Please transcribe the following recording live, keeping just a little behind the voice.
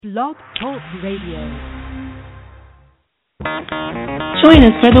Blog Talk Radio. Join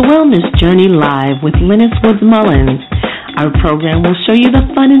us for the Wellness Journey Live with Linus Woods Mullins. Our program will show you the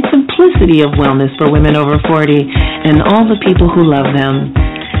fun and simplicity of wellness for women over 40 and all the people who love them.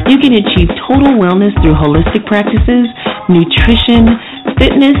 You can achieve total wellness through holistic practices, nutrition,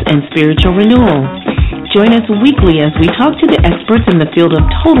 fitness, and spiritual renewal. Join us weekly as we talk to the experts in the field of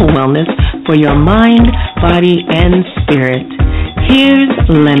total wellness for your mind, body, and spirit. Here's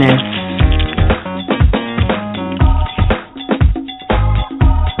Linus.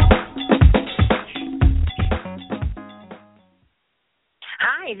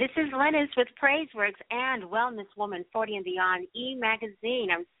 Hi, this is Linus with Praiseworks and Wellness Woman 40 and Beyond e-magazine.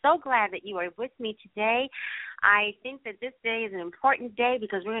 I'm so glad that you are with me today. I think that this day is an important day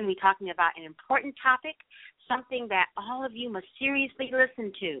because we're going to be talking about an important topic, something that all of you must seriously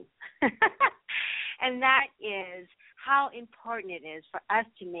listen to. And that is how important it is for us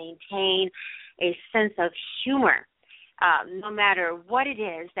to maintain a sense of humor, no matter what it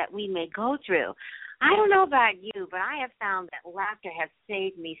is that we may go through. I don't know about you, but I have found that laughter has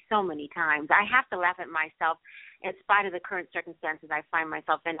saved me so many times. I have to laugh at myself in spite of the current circumstances I find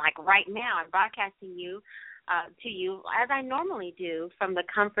myself in. Like right now, I'm broadcasting to you as I normally do from the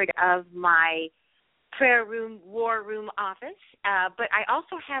comfort of my prayer room, war room office, but I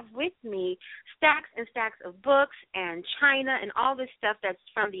also have with me stacks and stacks of books and china and all this stuff that's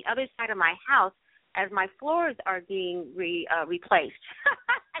from the other side of my house as my floors are being replaced.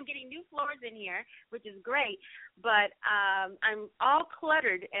 I'm getting new floors in here, which is great, but I'm all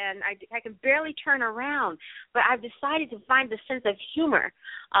cluttered and I can barely turn around, but I've decided to find the sense of humor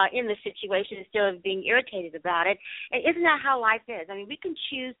in the situation instead of being irritated about it. And isn't that how life is? I mean, we can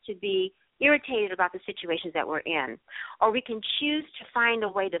choose to be irritated about the situations that we're in, or we can choose to find a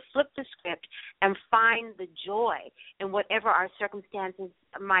way to flip the script and find the joy in whatever our circumstances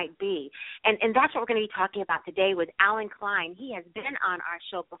might be. And that's what we're going to be talking about today with Alan Klein. He has been on our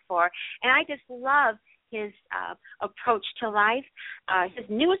show before, and I just love his approach to life. His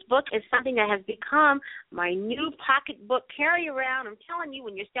newest book is something that has become my new pocketbook carry-around. I'm telling you,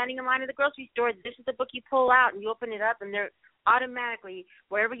 when you're standing in line at the grocery store, this is the book you pull out and you open it up, and they're automatically,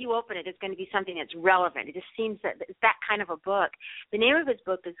 wherever you open it, it's going to be something that's relevant. It just seems that it's that kind of a book. The name of his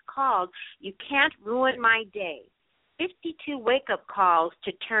book is called You Can't Ruin My Day, 52 Wake-Up Calls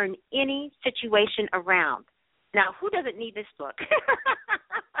to Turn Any Situation Around. Now, who doesn't need this book?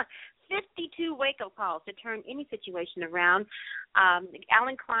 52 wake-up calls to turn any situation around.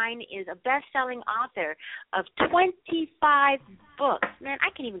 Alan Klein is a best-selling author of 25 books. Man,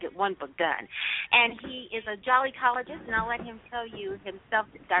 I can't even get one book done. And he is a jollycologist, and I'll let him tell you himself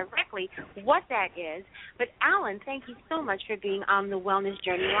directly what that is. But, Alan, thank you so much for being on the Wellness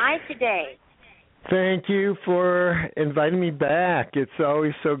Journey Live today. Thank you for inviting me back. It's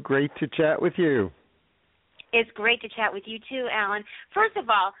always so great to chat with you. It's great to chat with you, too, Alan. First of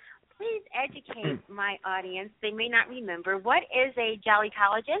all, please educate my audience. They may not remember. What is a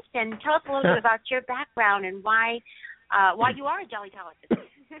jollycologist? And tell us a little bit about your background and why you are a jollycologist.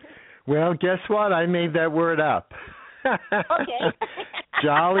 Well, guess what? I made that word up. Okay.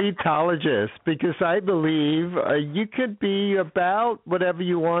 Jollytologist, because I believe you could be about whatever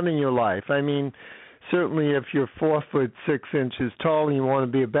you want in your life. I mean, certainly if you're 4'6" tall and you want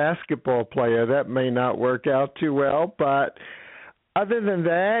to be a basketball player, that may not work out too well. But other than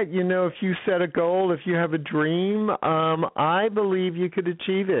that, you know, if you set a goal, if you have a dream, I believe you could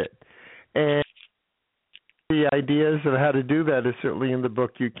achieve it. And the ideas of how to do that is certainly in the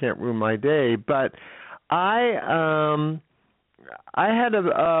book You Can't Ruin My Day. But I had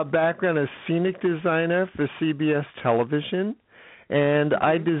a background as scenic designer for CBS television, and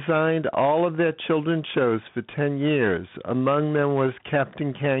I designed all of their children's shows for 10 years. Among them was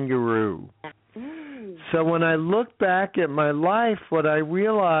Captain Kangaroo. So when I look back at my life, what I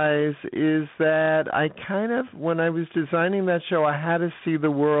realize is that when I was designing that show, I had to see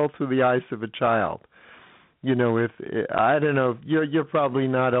the world through the eyes of a child. You know, I don't know, you're probably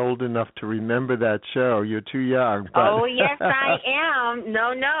not old enough to remember that show. You're too young. But Oh, yes, I am.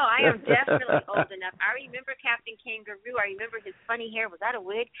 No, I am definitely old enough. I remember Captain Kangaroo. I remember his funny hair. Was that a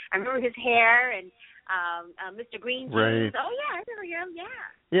wig? I remember his hair and Mr. Green Jeans. Right. Oh, yeah, I remember him, yeah.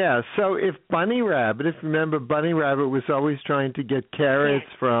 Yeah, so if you remember, Bunny Rabbit was always trying to get carrots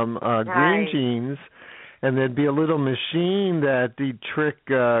from Green Jeans, and there'd be a little machine that would trick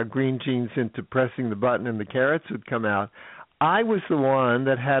Green Jeans into pressing the button and the carrots would come out. I was the one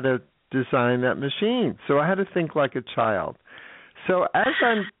that had to design that machine, so I had to think like a child. So as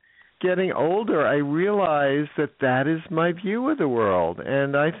I'm getting older, I realize that is my view of the world,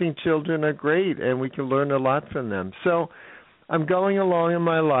 and I think children are great, and we can learn a lot from them. So I'm going along in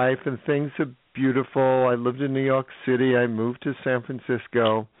my life, and things are beautiful. I lived in New York City. I moved to San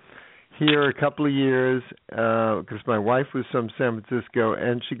Francisco here a couple of years because my wife was from San Francisco,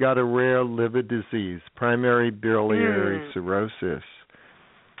 and she got a rare liver disease, primary biliary cirrhosis.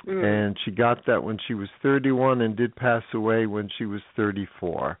 And she got that when she was 31 and did pass away when she was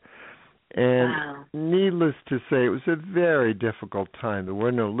 34. And needless to say, it was a very difficult time. There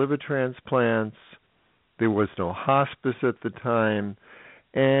were no liver transplants. There was no hospice at the time.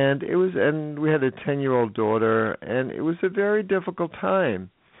 And we had a 10-year-old daughter, and it was a very difficult time.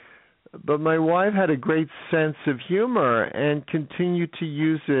 But my wife had a great sense of humor and continued to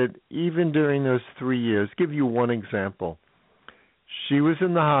use it even during those 3 years. I'll give you one example. She was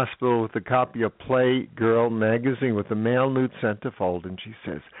in the hospital with a copy of Playgirl magazine with a male nude centerfold, and she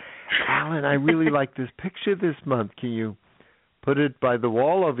says, "Alan, I really like this picture this month. Can you put it by the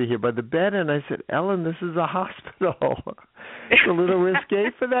wall over here by the bed?" And I said, "Ellen, this is a hospital. It's a little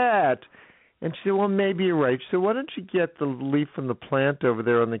risque for that." And she said, "Well, maybe you're right." She said, "Why don't you get the leaf from the plant over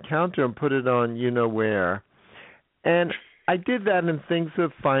there on the counter and put it on you-know-where?" And I did that, and things were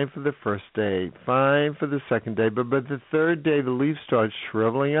fine for the first day, fine for the second day, but by the third day, the leaves started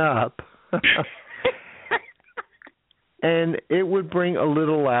shriveling up. And it would bring a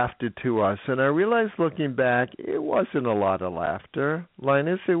little laughter to us. And I realized looking back, it wasn't a lot of laughter,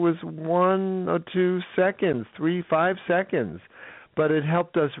 Linus. It was 1 or 2 seconds, 3, 5 seconds. But it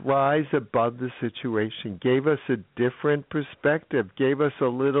helped us rise above the situation, gave us a different perspective, gave us a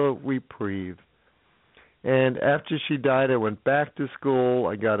little reprieve. And after she died, I went back to school.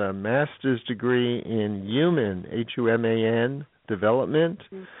 I got a master's degree in human, Human, development.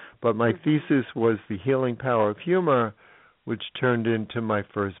 But my thesis was The Healing Power of Humor, which turned into my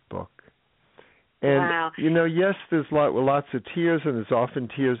first book. And, yes, there's lots of tears, and there's often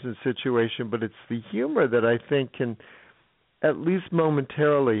tears in a situation, but it's the humor that I think can at least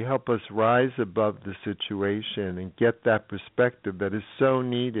momentarily help us rise above the situation and get that perspective that is so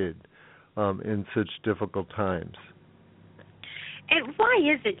needed in such difficult times. And why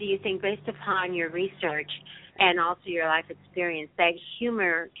is it, do you think, based upon your research and also your life experience, that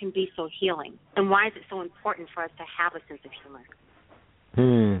humor can be so healing? And why is it so important for us to have a sense of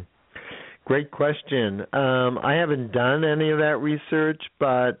humor? Great question. I haven't done any of that research,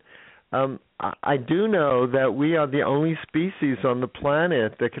 but I do know that we are the only species on the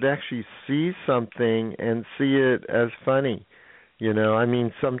planet that could actually see something and see it as funny.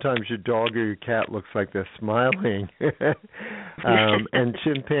 Sometimes your dog or your cat looks like they're smiling. And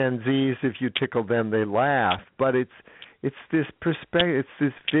chimpanzees, if you tickle them, they laugh. But it's this perspective, it's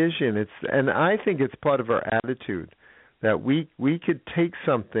this vision. And I think it's part of our attitude that we could take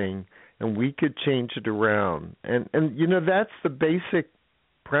something and we could change it around. And that's the basic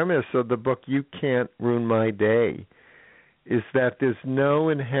premise of the book, You Can't Ruin My Day, is that there's no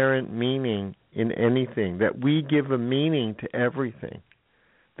inherent meaning in anything, that we give a meaning to everything,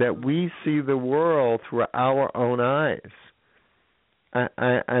 that we see the world through our own eyes.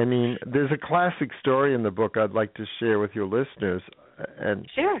 I mean, there's a classic story in the book I'd like to share with your listeners, and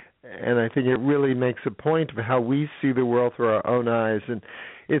sure. And I think it really makes a point of how we see the world through our own eyes. And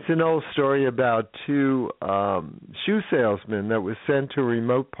it's an old story about 2 shoe salesmen that were sent to a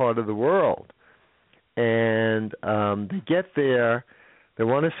remote part of the world. And they get there, they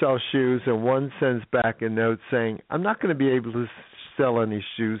want to sell shoes, and one sends back a note saying, "I'm not going to be able to sell any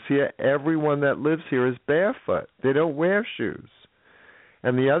shoes here. Everyone that lives here is barefoot. They don't wear shoes."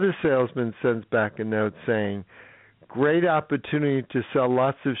 And the other salesman sends back a note saying, "Great opportunity to sell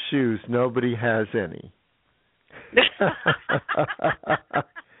lots of shoes. Nobody has any."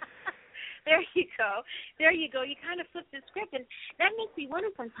 There you go. You kind of flip the script, and that makes me wonder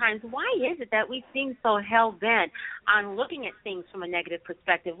sometimes, why is it that we seem so hell-bent on looking at things from a negative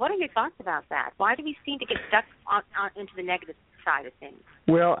perspective? What are your thoughts about that? Why do we seem to get stuck into the negative side of things?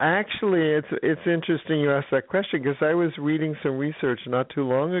 Well, actually, it's interesting you asked that question, because I was reading some research not too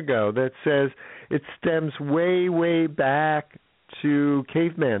long ago that says it stems way, way back to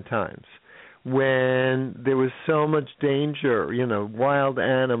caveman times, when there was so much danger, wild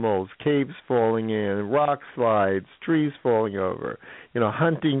animals, caves falling in, rock slides, trees falling over,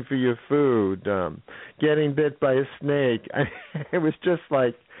 hunting for your food, getting bit by a snake. It was just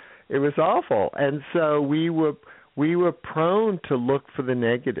like, it was awful. And so we were prone to look for the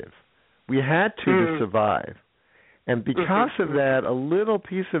negative. We had to survive. And because of that, a little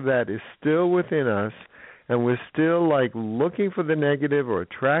piece of that is still within us, and we're still like looking for the negative or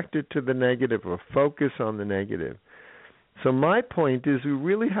attracted to the negative or focus on the negative. So my point is we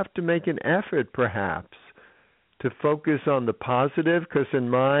really have to make an effort perhaps to focus on the positive, because in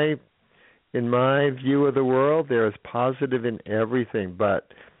my in my view of the world, there is positive in everything,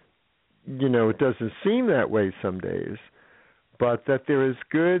 but it doesn't seem that way some days. But that there is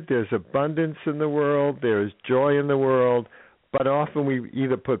good, there's abundance in the world, there is joy in the world, but often we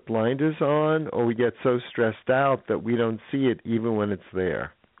either put blinders on or we get so stressed out that we don't see it even when it's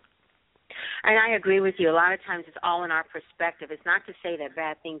there. And I agree with you. A lot of times it's all in our perspective. It's not to say that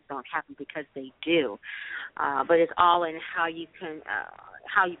bad things don't happen, because they do, but it's all in how you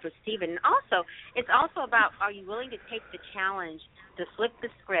perceive it. And also, it's also about, are you willing to take the challenge to flip the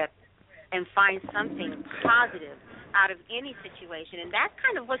script and find something positive out of any situation? And that's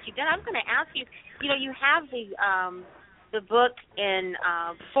kind of what you've done. I was going to ask you, you have the book in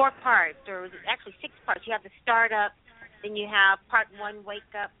 4 parts, or actually 6 parts. You have the startup, then you have part 1,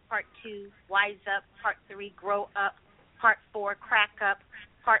 wake up, part 2, wise up, part 3, grow up, part 4, crack up,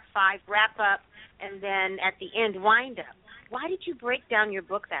 part 5, wrap up, and then at the end, wind up. Why did you break down your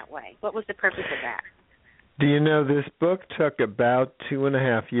book that way? What was the purpose of that? Do you know, this book took about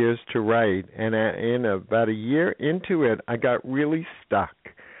 2.5 years to write, and in about a year into it, I got really stuck.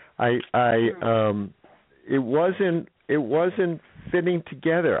 It wasn't fitting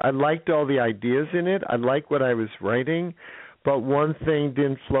together. I liked all the ideas in it. I liked what I was writing, but one thing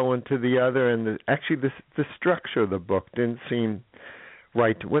didn't flow into the other, and the structure of the book didn't seem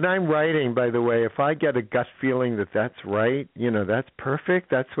right. When I'm writing, by the way, if I get a gut feeling that that's right, that's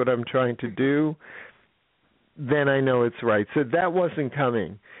perfect, that's what I'm trying to do, then I know it's right. So that wasn't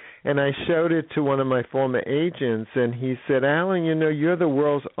coming. And I showed it to one of my former agents, and he said, Alan, you're the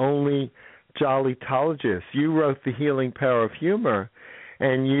world's only jollytologist. You wrote The Healing Power of Humor,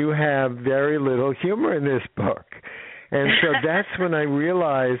 and you have very little humor in this book. And so that's when I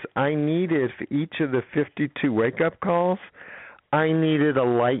realized I needed, for each of the 52 wake-up calls, I needed a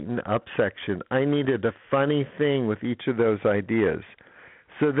lighten up section. I needed a funny thing with each of those ideas.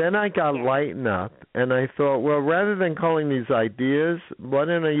 So then I got lighten up, and I thought, well, rather than calling these ideas, why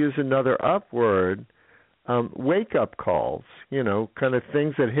don't I use another up word, wake-up calls, kind of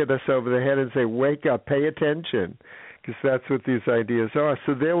things that hit us over the head and say, wake up, pay attention, because that's what these ideas are.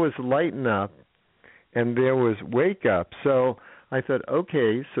 So there was lighten up, and there was wake up. So I thought,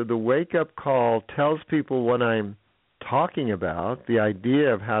 okay, so the wake-up call tells people what I'm talking about, the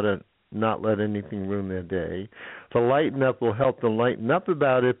idea of how to not let anything ruin their day. The lighten up will help them lighten up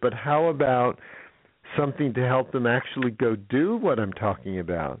about it, but how about something to help them actually go do what I'm talking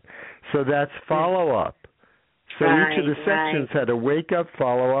about? So that's follow-up. So each of the sections had a wake up,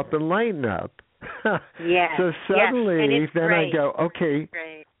 follow up, and lighten up. So suddenly, then I go, okay,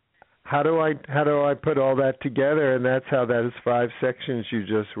 how do I put all that together? And that's how that is 5 sections you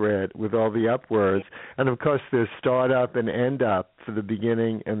just read with all the up words, and of course there's start up and end up for the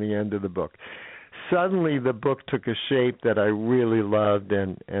beginning and the end of the book. Suddenly, the book took a shape that I really loved,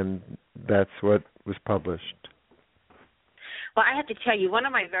 and that's what was published. Well, I have to tell you, one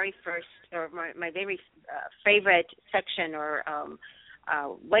of my very first, or my very favorite section or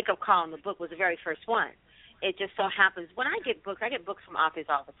wake-up call in the book was the very first one. It just so happens, when I get books from authors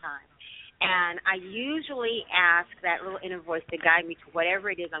all the time. And I usually ask that little inner voice to guide me to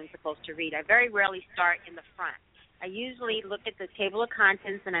whatever it is I'm supposed to read. I very rarely start in the front. I usually look at the table of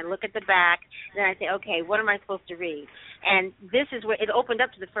contents and I look at the back, and then I say, okay, what am I supposed to read? And this is where it opened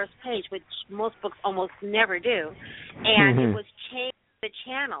up to the first page, which most books almost never do. And it was change the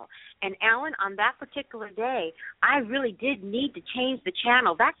channel. And Alan, on that particular day, I really did need to change the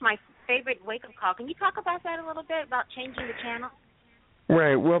channel. That's my favorite wake-up call. Can you talk about that a little bit, about changing the channel?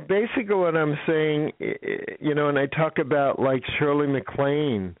 Right. Well, basically what I'm saying, and I talk about like Shirley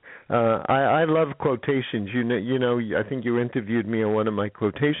MacLaine. I love quotations. I think you interviewed me on one of my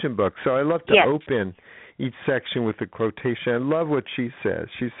quotation books. So I love to open each section with a quotation. I love what she says.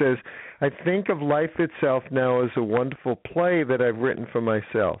 She says, I think of life itself now as a wonderful play that I've written for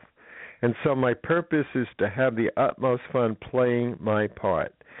myself. And so my purpose is to have the utmost fun playing my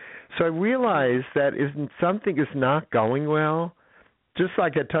part. So I realize that something is not going well, just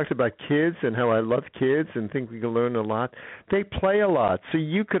like I talked about kids and how I love kids and think we can learn a lot, they play a lot. So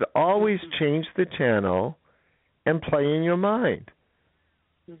you could always change the channel and play in your mind.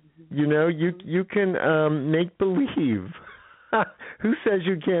 You can make believe. Who says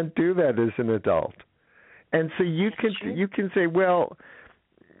you can't do that as an adult? And so you can say, well,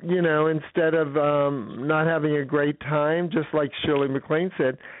 instead of not having a great time, just like Shirley MacLaine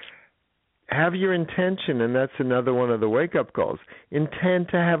said, have your intention, and that's another one of the wake-up calls. Intend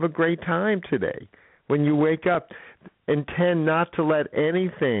to have a great time today. When you wake up, intend not to let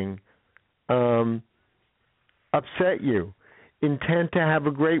anything upset you. intend to have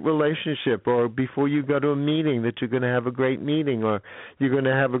a great relationship, or before you go to a meeting that you're going to have a great meeting, or you're going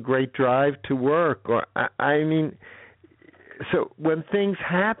to have a great drive to work, or I mean, so when things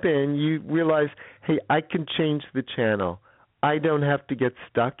happen, you realize, hey, I can change the channel. I don't have to get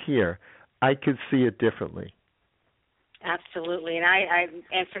stuck here. I could see it differently. Absolutely,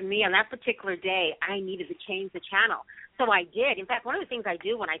 and for me on that particular day, I needed to change the channel, so I did. In fact, one of the things I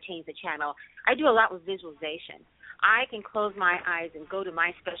do when I change the channel, I do a lot with visualization. I can close my eyes and go to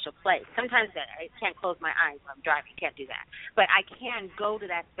my special place. Sometimes I can't close my eyes when I'm driving, can't do that, but I can go to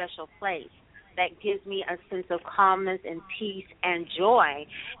that special place that gives me a sense of calmness and peace and joy,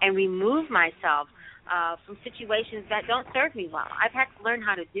 and remove myself from situations that don't serve me well. I've had to learn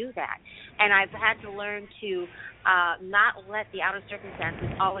how to do that, and I've had to learn to not let the outer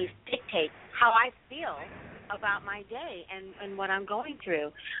circumstances always dictate how I feel about my day and what I'm going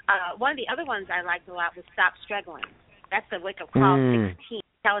through. One of the other ones I liked a lot was Stop Struggling. That's the Wake Up Call 16.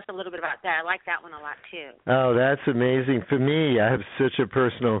 Tell us a little bit about that. I like that one a lot, too. Oh, that's amazing. For me, I have such a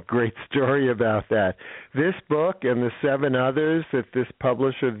personal great story about that. This book and the 7 others that this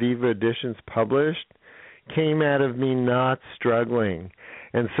publisher, Viva Editions, published came out of me not struggling.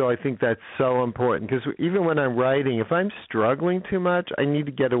 And so I think that's so important, because even when I'm writing, if I'm struggling too much, I need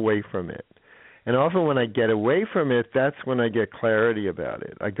to get away from it. And often when I get away from it, that's when I get clarity about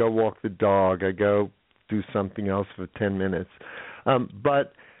it. I go walk the dog. I go do something else for 10 minutes.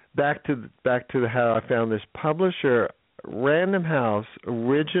 But back to how I found this publisher. Random House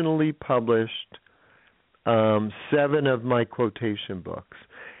originally published 7 of my quotation books,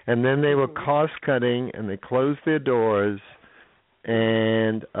 and then they were cost cutting and they closed their doors.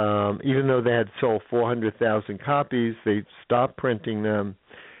 And even though they had sold 400,000 copies, they stopped printing them.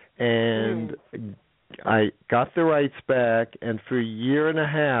 And I got the rights back, and for a year and a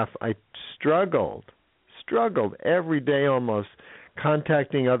half, I struggled every day almost,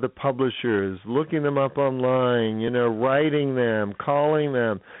 contacting other publishers, looking them up online, writing them, calling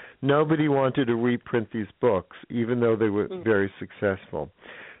them. Nobody wanted to reprint these books, even though they were very successful.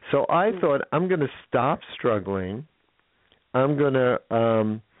 So I thought, I'm going to stop struggling. I'm going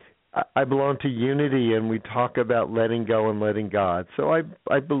to I belong to Unity, and we talk about letting go and letting God. So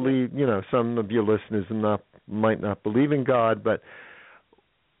I believe, some of your listeners might not believe in God, but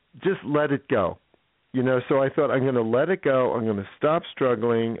just let it go. So I thought, I'm going to let it go. I'm going to stop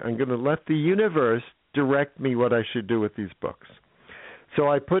struggling. I'm going to let the universe direct me what I should do with these books. So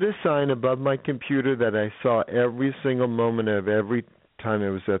I put a sign above my computer that I saw every single moment of every time I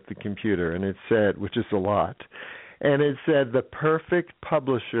was at the computer, and it said, which is a lot, and it said, the perfect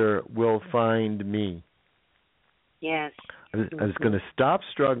publisher will find me. Yes. I was going to stop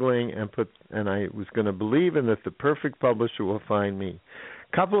struggling and I was going to believe in that the perfect publisher will find me.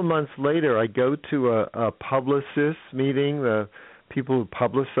 A couple of months later, I go to a publicist meeting, the people who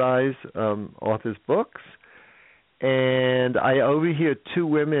publicize authors' books, and I overhear 2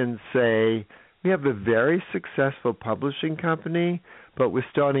 women say, we have a very successful publishing company, but we're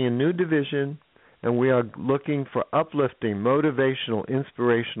starting a new division, and we are looking for uplifting, motivational,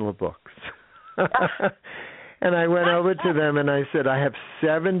 inspirational books. And I went over to them and I said, I have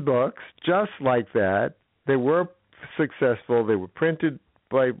 7 books just like that. They were successful. They were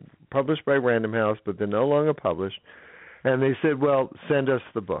published by Random House, but they're no longer published. And they said, well, send us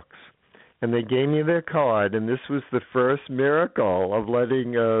the books. And they gave me their card, and this was the first miracle of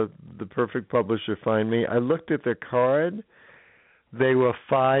letting the perfect publisher find me. I looked at their card. They were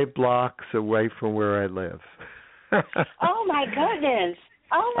 5 blocks away from where I live. Oh, my goodness.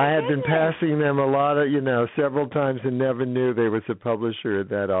 I had been passing them a lot of, several times and never knew there was a publisher at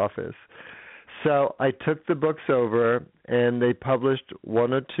that office. So I took the books over, and they published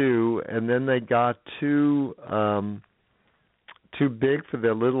 1 or 2, and then they got too big for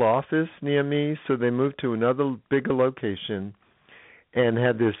their little office near me, so they moved to another bigger location and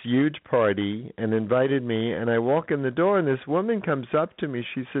had this huge party and invited me. And I walk in the door, and this woman comes up to me.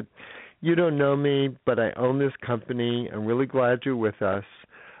 She said, you don't know me, but I own this company. I'm really glad you're with us.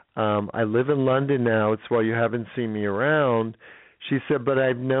 I live in London now. It's why you haven't seen me around. She said, but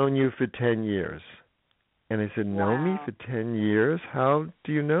I've known you for 10 years. And I said, know me for 10 years? How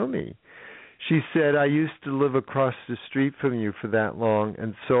do you know me? She said, I used to live across the street from you for that long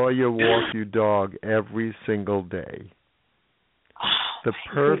and saw you walk your dog every single day. Oh, the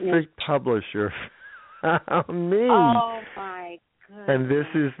perfect publisher found me. Oh, my goodness. And this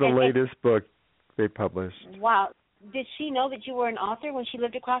is the latest book they published. Wow. Did she know that you were an author when she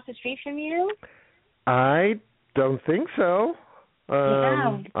lived across the street from you? I don't think so.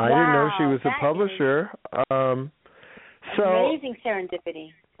 I didn't know she was a publisher. Amazing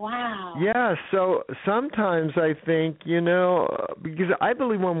serendipity. Wow. Yeah, so sometimes I think, because I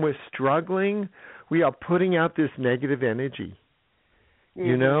believe when we're struggling, we are putting out this negative energy,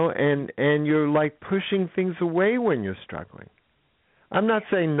 and you're like pushing things away when you're struggling. I'm not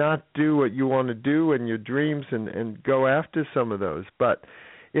saying not do what you want to do in your dreams and go after some of those, but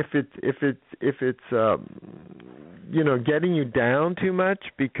if it's getting you down too much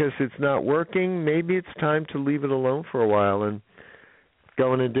because it's not working, maybe it's time to leave it alone for a while and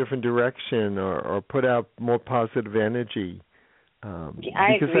go in a different direction or put out more positive energy.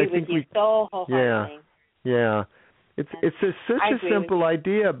 I agree with you so wholeheartedly. Yeah. It's such a simple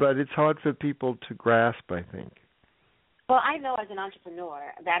idea, but it's hard for people to grasp, I think. Well, I know as an entrepreneur,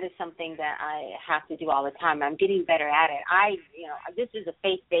 that is something that I have to do all the time. I'm getting better at it. This is a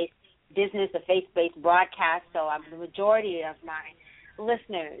faith-based business, a faith-based broadcast, so the majority of my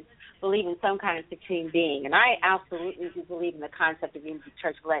listeners believe in some kind of supreme being, and I absolutely do believe in the concept of unity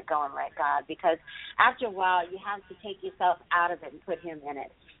church, let go and let God, because after a while you have to take yourself out of it and put Him in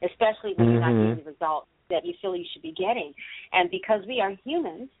it, especially when you're not getting the results that you feel you should be getting. And because we are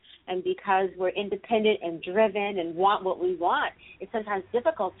humans, and because we're independent and driven and want what we want, it's sometimes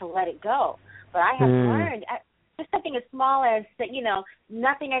difficult to let it go. But I have learned just something as small as that,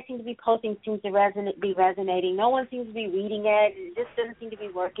 nothing I seem to be posting seems to be resonating. No one seems to be reading it. It just doesn't seem to be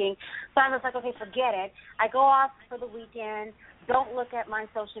working. So I'm just like, okay, forget it. I go off for the weekend, don't look at my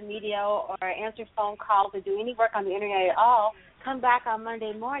social media or answer phone calls or do any work on the internet at all, come back on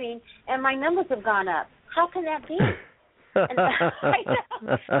Monday morning, and my numbers have gone up. How can that be? And I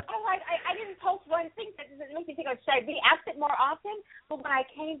didn't post one thing that makes me think, should I be absent more often? But when I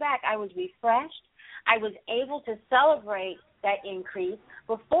came back, I was refreshed. I was able to celebrate that increase.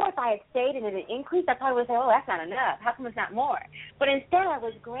 Before, if I had stayed in an increase, I probably would say, that's not enough. How come it's not more? But instead, I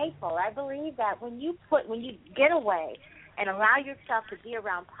was grateful. I believe that when you get away and allow yourself to be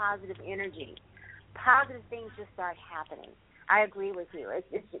around positive energy, positive things just start happening. I agree with you.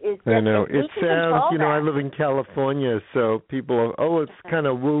 It's I know. It sounds, I live in California, so people are, it's kind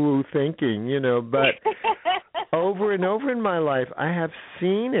of woo-woo thinking, but over and over in my life, I have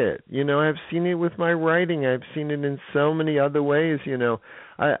seen it. I've seen it with my writing. I've seen it in so many other ways,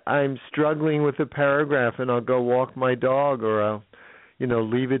 I'm struggling with a paragraph, and I'll go walk my dog, or I'll,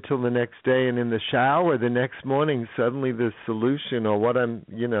 leave it till the next day, and in the shower the next morning, suddenly the solution or what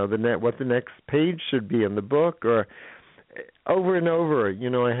what the next page should be in the book, or over and over,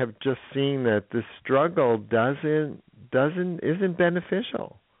 I have just seen that the struggle isn't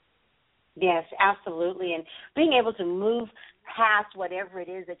beneficial. Yes, absolutely. And being able to move past whatever it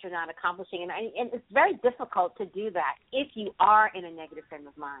is that you're not accomplishing, and it's very difficult to do that if you are in a negative frame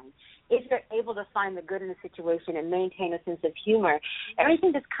of mind. If you're able to find the good in the situation and maintain a sense of humor,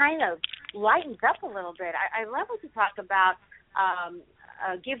 everything just kind of lightens up a little bit. I love what you talk about,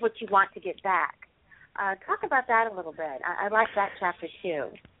 give what you want to get back. Talk about that a little bit. I like that chapter too.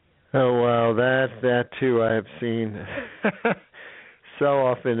 Oh, well, that too I have seen so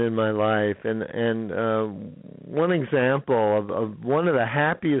often in my life. And one example of one of the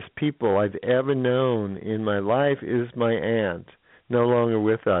happiest people I've ever known in my life is my aunt, no longer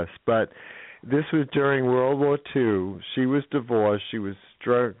with us. But this was during World War II. She was divorced. She was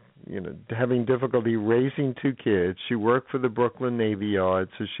having difficulty raising two kids. She worked for the Brooklyn Navy Yard,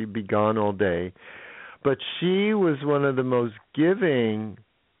 so she'd be gone all day. But she was one of the most giving,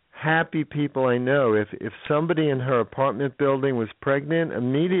 happy people I know. If somebody in her apartment building was pregnant,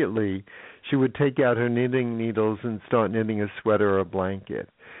 immediately she would take out her knitting needles and start knitting a sweater or a blanket.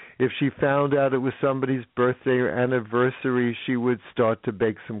 If she found out it was somebody's birthday or anniversary, she would start to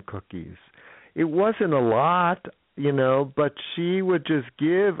bake some cookies. It wasn't a lot, but she would just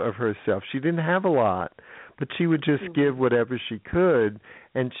give of herself. She didn't have a lot, but she would just give whatever she could,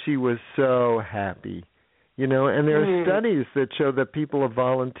 and she was so happy. And there are studies that show that people who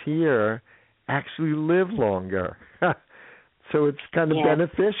volunteer actually live longer. So it's kind of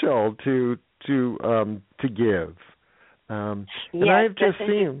beneficial to give. And I've just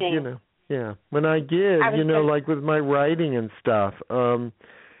seen, when I give, like with my writing and stuff,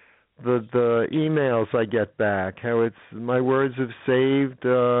 the emails I get back, how it's my words have saved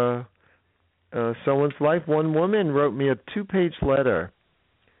someone's life. One woman wrote me a 2-page letter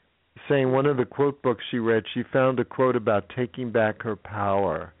saying one of the quote books she read, she found a quote about taking back her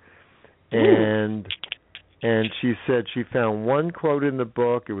power. And she said she found one quote in the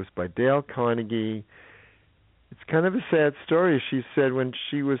book. It was by Dale Carnegie. It's kind of a sad story. She said when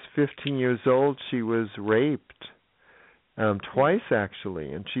she was 15 years old, she was raped, twice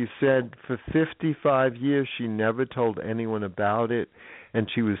actually. And she said for 55 years she never told anyone about it, and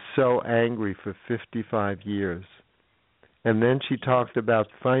she was so angry for 55 years. And then she talked about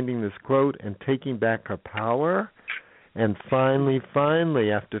finding this quote and taking back her power, and finally,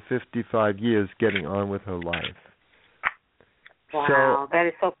 after 55 years, getting on with her life. Wow, that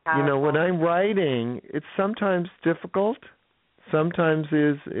is so powerful. When I'm writing, it's sometimes difficult, sometimes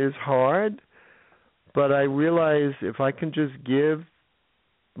is hard, but I realize if I can just give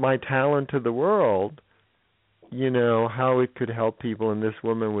my talent to the world, how it could help people, and this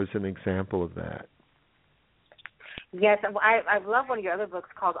woman was an example of that. Yes, I love one of your other books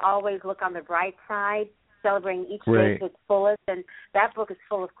called Always Look on the Bright Side, celebrating each day to its fullest, and that book is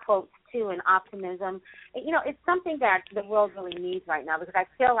full of quotes, too, and optimism. And, it's something that the world really needs right now, because I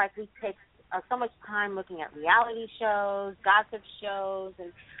feel like we take so much time looking at reality shows, gossip shows,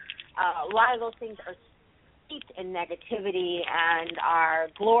 and a lot of those things are steeped in negativity and are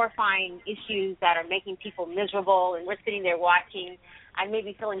glorifying issues that are making people miserable, and we're sitting there watching and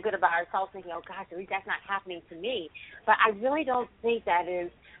maybe feeling good about ourselves, thinking, oh, gosh, at least that's not happening to me. But I really don't think that is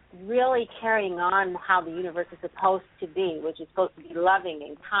really carrying on how the universe is supposed to be, which is supposed to be loving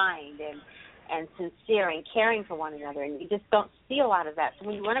and kind and sincere and caring for one another, and you just don't see a lot of that. So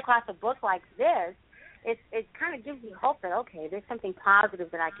when you run across a book like this, it kind of gives you hope that, okay, there's something positive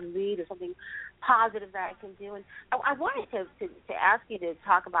that I can read or something positive that I can do. And I wanted to ask you to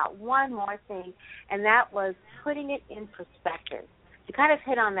talk about one more thing, and that was putting it in perspective. You kind of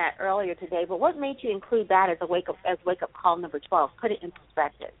hit on that earlier today, but what made you include that as wake-up call number 12, put it in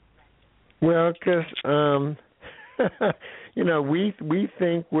perspective? Well, because, we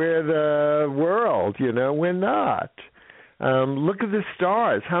think we're the world, we're not. Look at the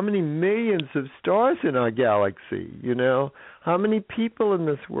stars. How many millions of stars in our galaxy, How many people in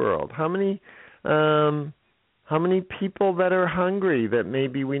this world? How many people that are hungry that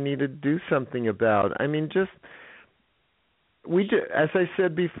maybe we need to do something about? I mean, as I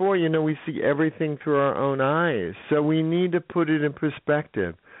said before, we see everything through our own eyes. So we need to put it in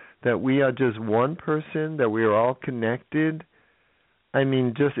perspective that we are just one person, that we are all connected. I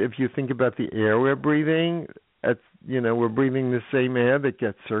mean, just if you think about the air we're breathing, we're breathing the same air that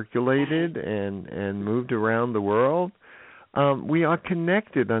gets circulated and moved around the world. We are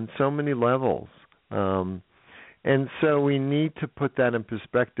connected on so many levels. And so we need to put that in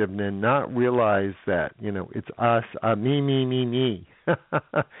perspective and not realize that, it's us, me.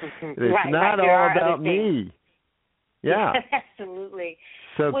 It's not all about me. Yeah. Absolutely.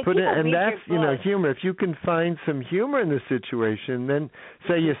 So put it, and that's, humor. If you can find some humor in the situation, then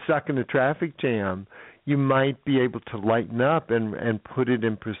say you're stuck in a traffic jam, you might be able to lighten up and put it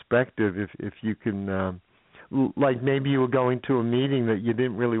in perspective if you can, like maybe you were going to a meeting that you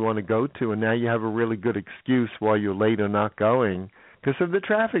didn't really want to go to, and now you have a really good excuse why you're late or not going because of the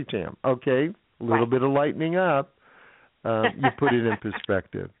traffic jam. Okay, a little bit of lightening up. You put it in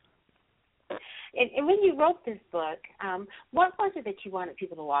perspective. And when you wrote this book, what was it that you wanted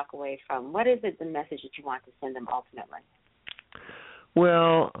people to walk away from? What is it, the message that you want to send them ultimately?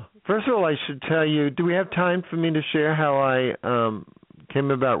 Well, first of all, I should tell you, do we have time for me to share how I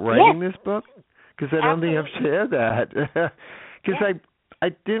came about writing this book? Because I don't think I've shared that. Because I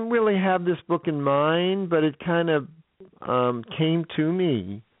didn't really have this book in mind, but it kind of came to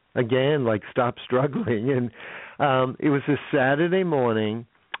me, again, like Stop Struggling. And it was a Saturday morning.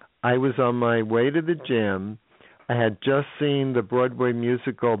 I was on my way to the gym. I had just seen the Broadway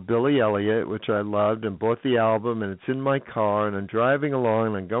musical Billy Elliot, which I loved, and bought the album, and it's in my car, and I'm driving along,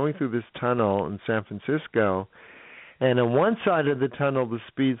 and I'm going through this tunnel in San Francisco. And on one side of the tunnel, the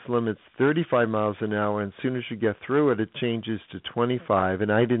speed limit's 35 miles an hour, and as soon as you get through it, it changes to 25.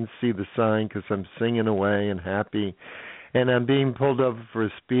 And I didn't see the sign because I'm singing away and happy. And I'm being pulled over for a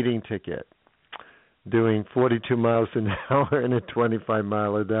speeding ticket, doing 42 miles an hour in a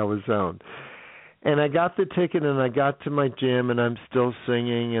 25-mile-an-hour zone. And I got the ticket, and I got to my gym, and I'm still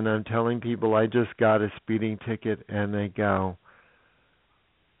singing, and I'm telling people I just got a speeding ticket, and they go,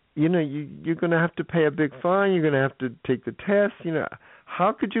 you're going to have to pay a big fine. You're going to have to take the test.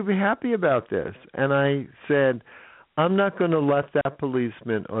 How could you be happy about this? And I said, I'm not going to let that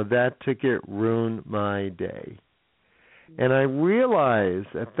policeman or that ticket ruin my day. And I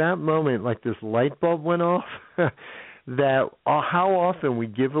realized at that moment, like this light bulb went off, that how often we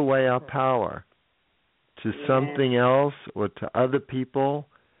give away our power to something else or to other people,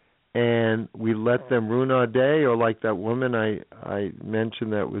 and we let them ruin our day, or like that woman I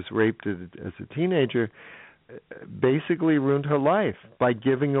mentioned that was raped as a teenager, basically ruined her life by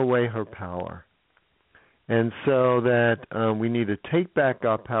giving away her power. And so that we need to take back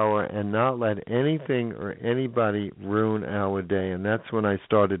our power and not let anything or anybody ruin our day. And that's when I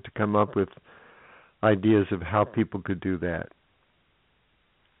started to come up with ideas of how people could do that.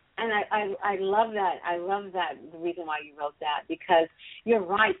 And I love that. I love that, the reason why you wrote that, because you're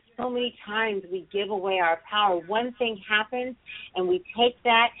right. So many times we give away our power. One thing happens, and we take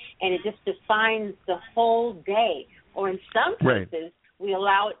that, and it just defines the whole day. Or in some cases, we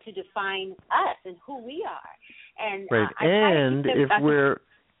allow it to define us and who we are. And and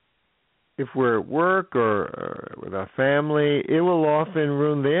if we're at work or with our family, it will often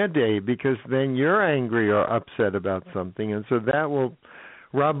ruin their day, because then you're angry or upset about something, and so that will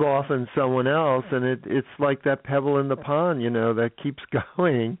rub off on someone else, and it's like that pebble in the pond, that keeps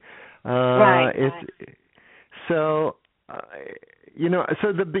going. So, so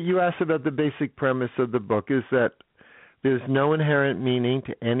you asked about the basic premise of the book is that there's no inherent meaning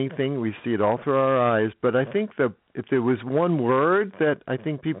to anything. We see it all through our eyes. But I think that if there was one word that I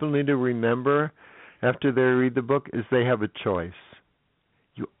think people need to remember after they read the book, is they have a choice.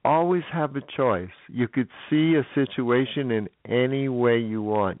 You always have a choice. You could see a situation in any way you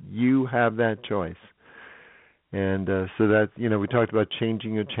want. You have that choice. And so that, we talked about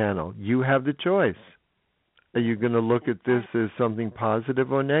changing your channel. You have the choice. Are you going to look at this as something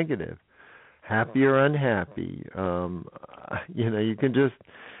positive or negative? Happy or unhappy? You can just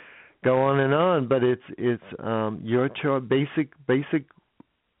go on, but it's your choice. Basic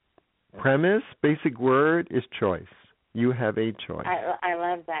premise, basic word is choice. You have a choice. I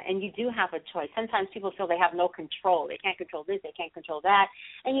love that. And you do have a choice. Sometimes people feel they have no control. They can't control this, they can't control that.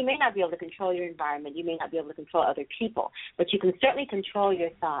 And you may not be able to control your environment. You may not be able to control other people. But you can certainly control your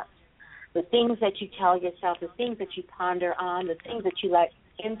thoughts. The things that you tell yourself, the things that you ponder on, the things that you let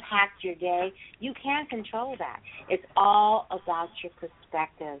impact your day, you can control that. It's all about your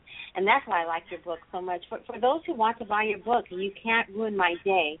perspective. And that's why I like your book so much. For those who want to buy your book, You Can't Ruin My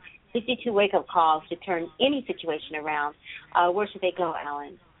Day, 52 Wake-Up Calls to Turn Any Situation Around, where should they go,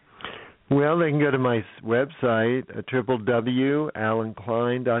 Alan? Well, they can go to my website,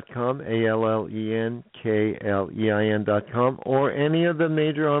 www.allenklein.com, ALLENKLEIN.com, or any of the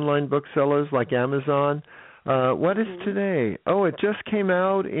major online booksellers like Amazon. What is today? Oh, it just came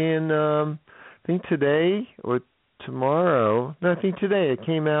out in, I think today or tomorrow. No, I think today. It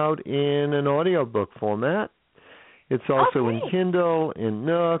came out in an audiobook format. It's also in Kindle, in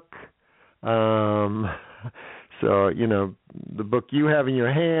Nook. So, the book you have in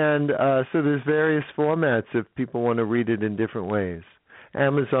your hand. So there's various formats if people want to read it in different ways.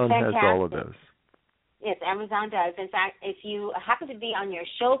 Amazon has all of those. Yes, Amazon does. In fact, if you happen to be on the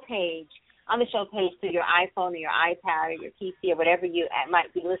show page through your iPhone or your iPad or your PC or whatever you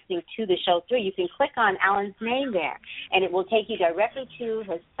might be listening to the show through, you can click on Alan's name there, and it will take you directly to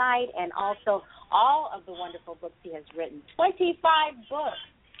his site and also all of the wonderful books he has written. 25 books,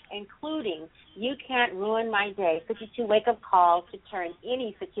 including You Can't Ruin My Day, 52 Wake-Up Calls to Turn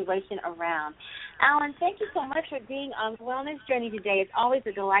Any Situation Around. Alan, thank you so much for being on the Wellness Journey today. It's always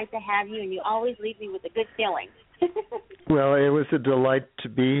a delight to have you, and you always leave me with a good feeling. Well, it was a delight to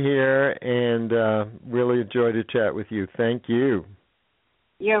be here, and really enjoyed to chat with you. Thank you.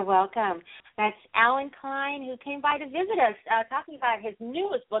 You're welcome. That's Alan Klein, who came by to visit us, talking about his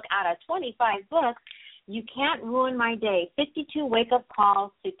newest book out of 25 books, You Can't Ruin My Day, 52 Wake-Up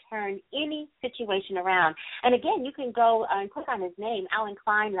Calls to Turn Any Situation Around. And again, you can go and click on his name, Alan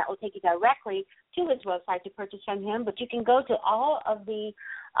Klein, and that will take you directly to his website to purchase from him. But you can go to all of the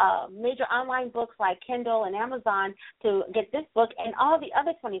major online books like Kindle and Amazon to get this book and all the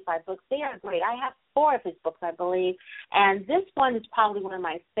other 25 books. They are great. I have 4 of his books, I believe, and this one is probably one of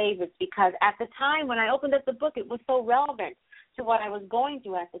my favorites because at the time when I opened up the book, it was so relevant to what I was going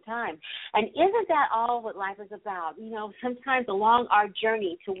through at the time. And isn't that all what life is about? Sometimes along our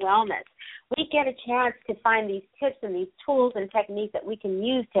journey to wellness, we get a chance to find these tips and these tools and techniques that we can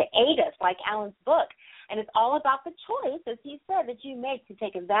use to aid us, like Alan's book. And it's all about the choice, as he said, that you make to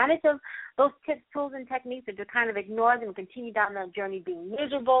take advantage of those tips, tools, and techniques, or to kind of ignore them and continue down that journey being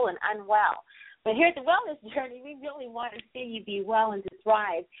miserable and unwell. But here at the Wellness Journey, we really want to see you be well and to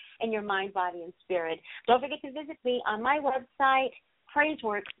thrive in your mind, body, and spirit. Don't forget to visit me on my website,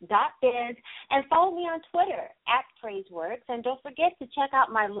 praiseworks.biz, and follow me on Twitter @praiseworks. And don't forget to check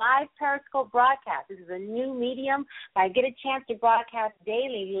out my live Periscope broadcast. This is a new medium. I get a chance to broadcast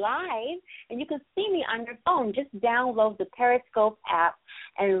daily live, and you can see me on your phone. Just download the Periscope app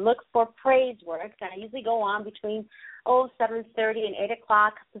and look for Praiseworks. And I usually go on between 7:30 and 8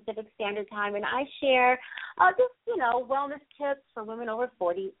 o'clock Pacific Standard Time, and I share wellness tips for women over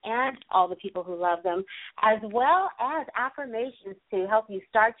 40 and all the people who love them, as well as affirmations to help you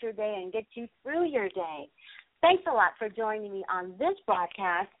start your day and get you through your day. Thanks a lot for joining me on this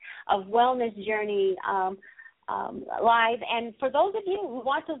broadcast of Wellness Journey live. And for those of you who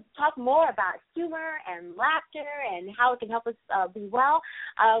want to talk more about humor and laughter and how it can help us be well,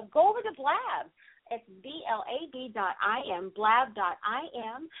 go over to Blab. It's blab.im,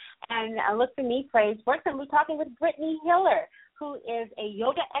 blab.im, and look for me, Praise Works. And we're talking with Brittany Hiller, who is a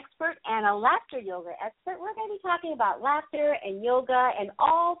yoga expert and a laughter yoga expert. We're going to be talking about laughter and yoga and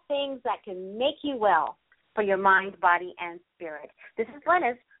all things that can make you well for your mind, body, and spirit. This is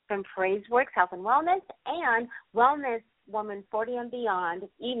Lennis from Praise Works Health and Wellness and Wellness Woman 40 and Beyond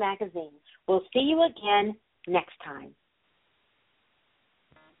e-magazine. We'll see you again next time.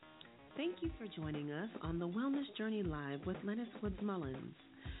 Thank you for joining us on the Wellness Journey Live with Lennis Woods Mullins.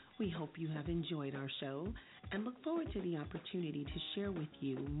 We hope you have enjoyed our show and look forward to the opportunity to share with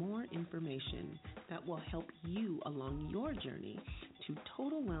you more information that will help you along your journey to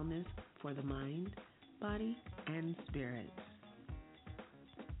total wellness for the mind, body, and spirit.